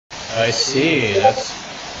I see.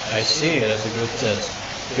 I see. That's a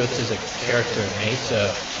good character made.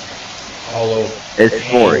 Hollow. It's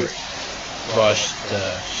Tori. Rushed.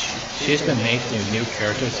 She's been making new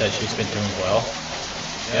characters that she's been doing well.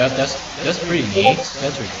 Yeah, that's pretty neat.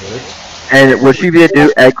 That's really good. And will she be a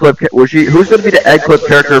new egg clip? Who's going to be the egg clip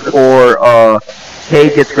character for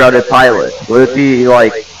Kay Gets Grounded Pilot? Will it be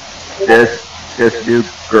like this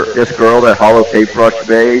girl that Hollow Paintbrush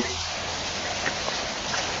made?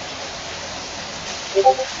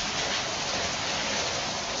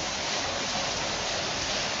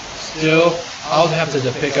 Still, I'll have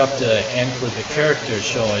to pick up the end with the character,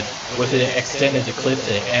 show it with the extended clip.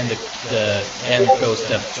 The end goes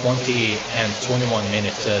to 20 and 21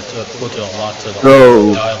 minutes to put a lot of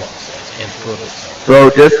dialogue and improve it. So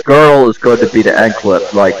this girl is going to be the end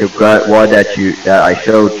clip, like the one that I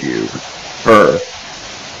showed you. Her.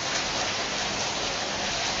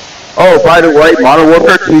 Oh, by the way, Modern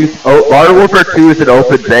Warfare 2 is an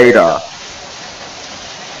open beta.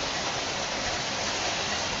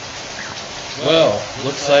 Well,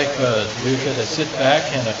 looks like we're gonna sit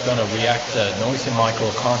back and are gonna react to Noisy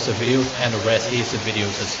Michael concert videos and the rest is the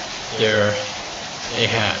videos they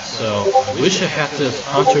had. So I wish I had this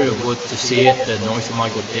Hunter would to see it that Noisy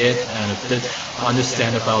Michael did and did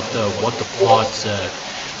understand about what the plot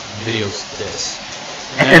videos is.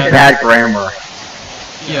 And bad grammar.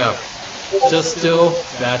 Yeah, just still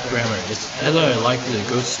bad grammar. It's I like the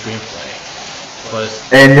good screenplay.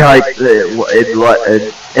 And like it's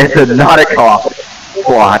not a cop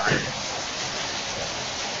plot.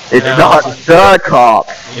 It's not the cop.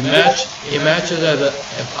 Imagine that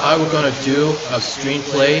if I were gonna do a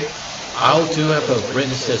screenplay, I'll do have a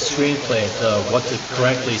written screenplay what the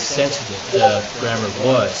correctly sensitive the grammar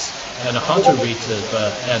was, and Hunter reads it,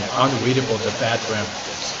 and unreadable the bad grammar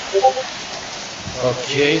is.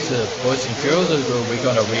 Okay, so boys and girls, we're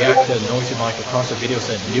gonna react to Noisy Michael concert videos.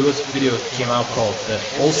 The newest video came out called the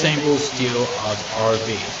All Same Rules Deal on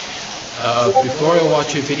RV. Before I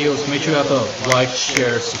watch your videos, make sure you have a like,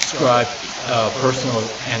 share, subscribe, personal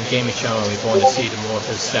and gaming channel if you want to see the more of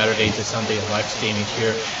the Saturday to Sunday live streaming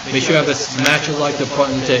here. Make sure you have a smash the like the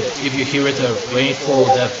button to, if you hear it, the rainfall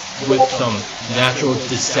that with some natural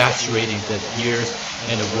desaturating the years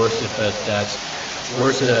and the worst of it that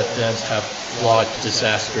have flood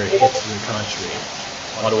disaster hits the country.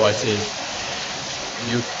 Otherwise,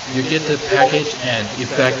 you get the package and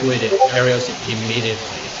evacuate the areas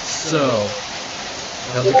immediately. So,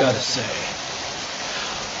 what I gotta say?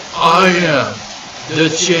 I am the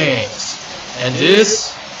James, and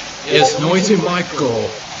this is Noisy Michael.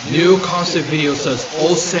 New concept video says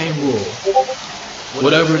all same rule.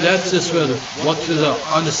 Whatever that's just what to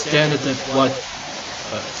understand it that what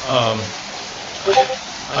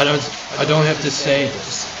I don't have to say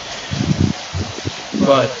this,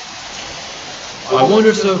 but I wonder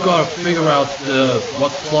if I've got to figure out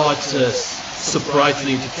what plots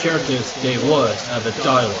surprisingly the characters they was and the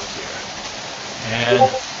dialogue here. And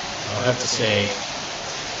I'll have to say,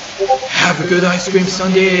 have a good ice cream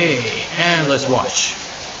sundae, and let's watch.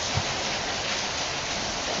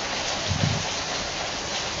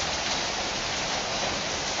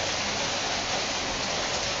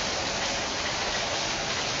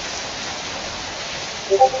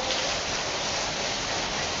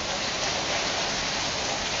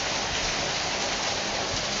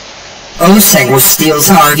 Osang was steals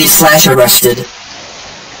RV/arrested.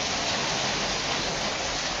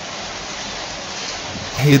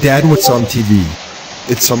 Hey Dad, what's on TV?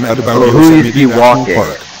 It's some ad about who is he walking?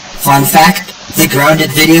 Park. Fun fact, the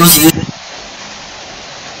grounded videos you...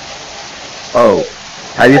 Oh,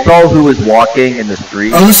 have you saw who was walking in the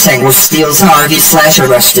street? Osang was steals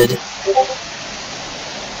RV/arrested.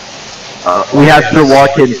 We have Sir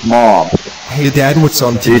Walken's mom. Hey Dad, what's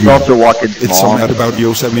on TV? He's also Walken's mom. It's some ad about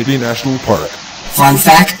Yosemite National Park. Fun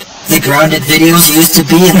fact, the grounded videos used to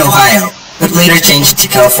be in Ohio, but later changed to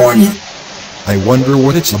California. I wonder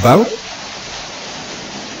what it's about?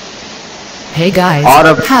 Hey guys,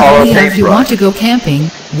 if you want to go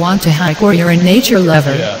camping, want to hike, or you're a nature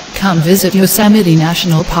lover, come visit Yosemite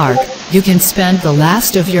National Park. You can spend the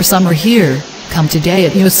last of your summer here. Come today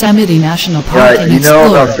at Yosemite National Park and explore.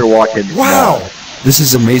 You know Dr. Walken's Wow! mom. This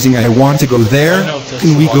is amazing. I want to go there.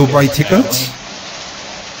 Can we go buy tickets?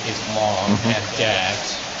 His mom and dad.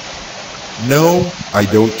 No, I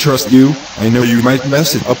don't trust you. I know you might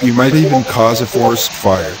mess it up. You might even cause a forest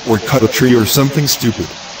fire or cut a tree or something stupid.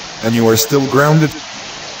 And you are still grounded.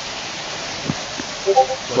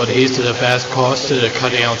 But he's to the fast cost to the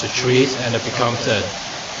cutting down the trees and it becomes a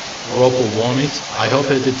global warming. I hope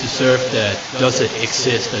it deserves that doesn't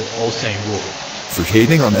exist at all same rule. For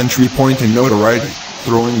hating on entry point and notoriety,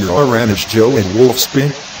 throwing your orange Joe in wolf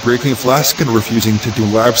spin, breaking a flask and refusing to do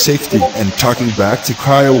lab safety, and talking back to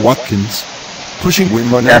Kyle Watkins. Pushing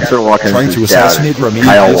Winman out, trying to assassinate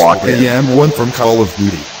Ramirez with AM1 from Call of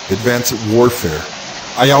Duty, Advanced Warfare.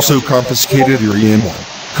 I also confiscated your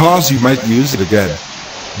EM1, cause you might use it again.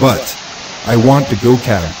 But I want to go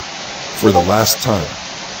camp. For the last time.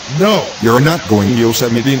 No, you're not going to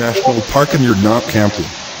Yosemite National Park and you're not camping.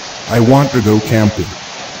 I want to go camping.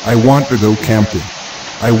 I want to go camping.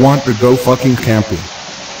 I want to go fucking camping.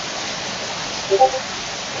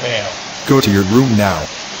 Bam. Go to your room now.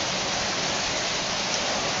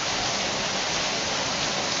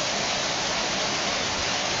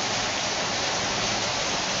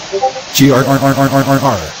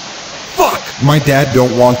 GRRRRRRR. Fuck! My dad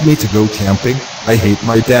don't want me to go camping. I hate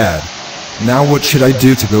my dad. Now what should I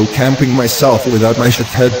do to go camping myself without my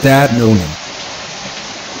shithead dad knowing?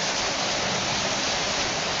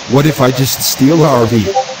 What if I just steal a RV?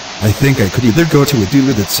 I think I could either go to a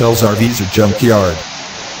dealer that sells RVs or junkyard.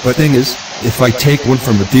 But thing is, if I take one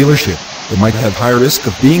from a dealership, it might have high risk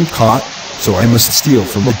of being caught, so I must steal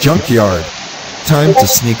from a junkyard. Time to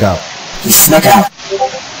sneak out. He snuck out.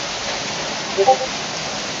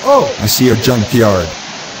 Oh, I see a junkyard.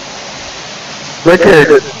 Look at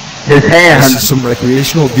his hand. This is some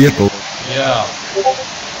recreational vehicle. Yeah.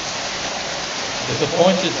 It's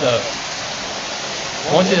pointed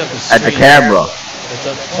at the screen. At the camera. It's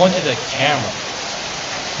pointed at camera.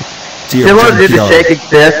 There was a shaking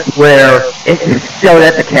fist where it showed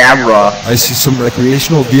at the camera. I see some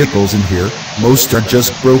recreational vehicles in here. Most are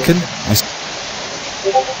just broken.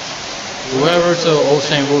 Whoever's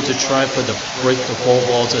also able to try for the break the pole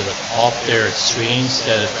balls off their screens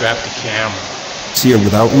that grab the camera. See her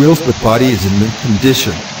without wheels but body is in mint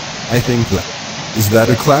condition. I think that. Is that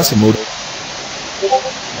a class mode?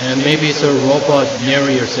 And maybe it's a robot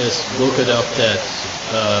narrator says look it up that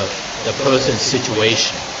the person's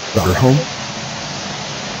situation. Our home?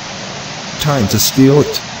 Time to steal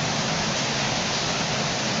it.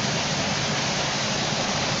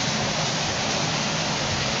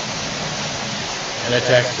 And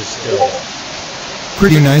attacks to still.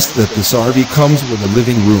 Pretty nice that this RV comes with a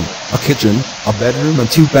living room, a kitchen, a bedroom and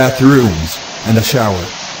 2 bathrooms, and a shower.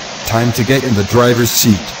 Time to get in the driver's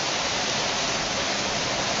seat.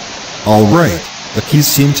 Alright, the keys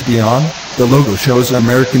seem to be on, the logo shows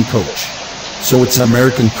American Coach. So it's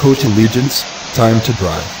American Coach Allegiance, time to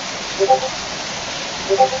drive.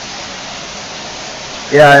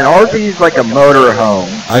 Yeah, an RV's like a motor home.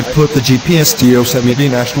 I've put the GPS to Yosemite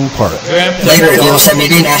National Park. Later at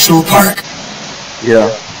Yosemite National Park.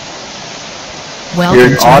 Yeah.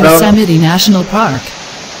 Welcome to Yosemite National Park.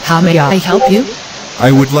 How may I help you?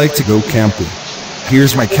 I would like to go camping.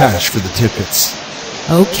 Here's my cash for the tickets.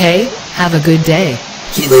 Okay, have a good day.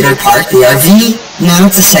 He later parked the RV, now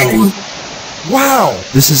it's a Sangwoo. Wow!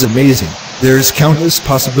 This is amazing. There's countless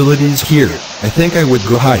possibilities here. I think I would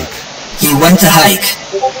go hike. He went to hike.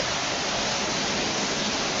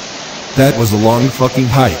 That was a long fucking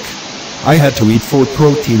hike. I had to eat 4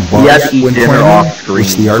 protein bars when climbing,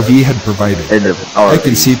 which the RV had provided. I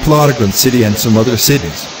can see Plotagon City and some other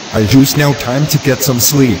cities. I just now time to get some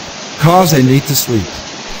sleep. Cause I need to sleep.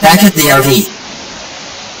 Back at the RV.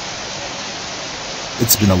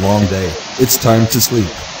 It's been a long day. It's time to sleep.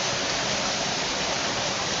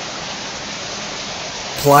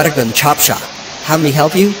 Plotagon Chop Shop. How may I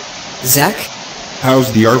help you? Zach?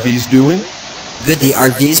 How's the RVs doing? Good, the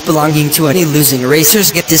RVs belonging to any losing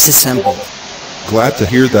racers get disassembled. Glad to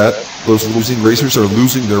hear that. Those losing racers are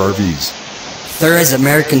losing their RVs. There is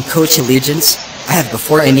American Coach Allegiance. I have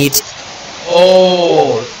before I need...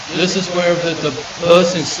 Oh, this is where the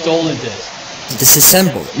person stolen this.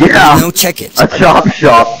 Disassembled. Yeah. No check it. A chop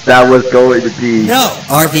shop that was going to be... No.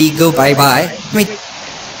 RV go bye-bye. I mean...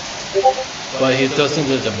 But he doesn't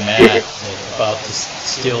do the math about to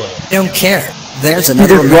steal it. Don't care. There's He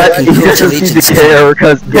another American doesn't Coach seem Allegiance. to care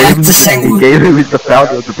because Back to Sangwoo. Gabe is the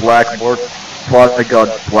founder of the Black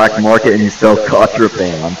Market and he sells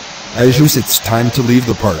contraband. Ajus, it's time to leave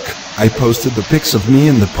the park. I posted the pics of me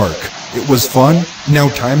in the park. It was fun. Now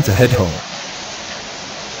time to head home.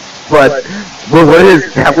 But what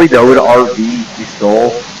is family know what RV he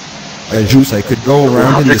stole? Ajus, I could go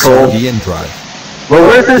around in this Logical. RV and drive. Well,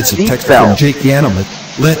 where's It's his a text seatbelt? from Jake Yanamit.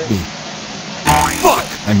 Let me. Fuck!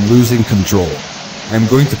 I'm losing control. I'm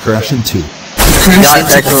going to crash into.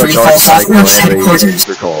 Crashed into the Free Fall Softworks headquarters.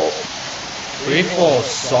 Freefall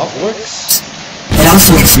Softworks? It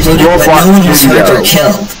also exploded, but no one was hurt or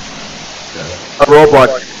killed. A robot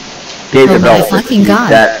gave Oh my development fucking god.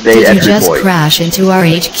 that they Did you just exploit. crash into our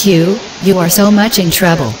HQ? You are so much in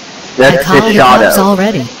trouble. I That's called the the cops shadow.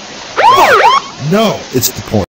 already. No, it's the point.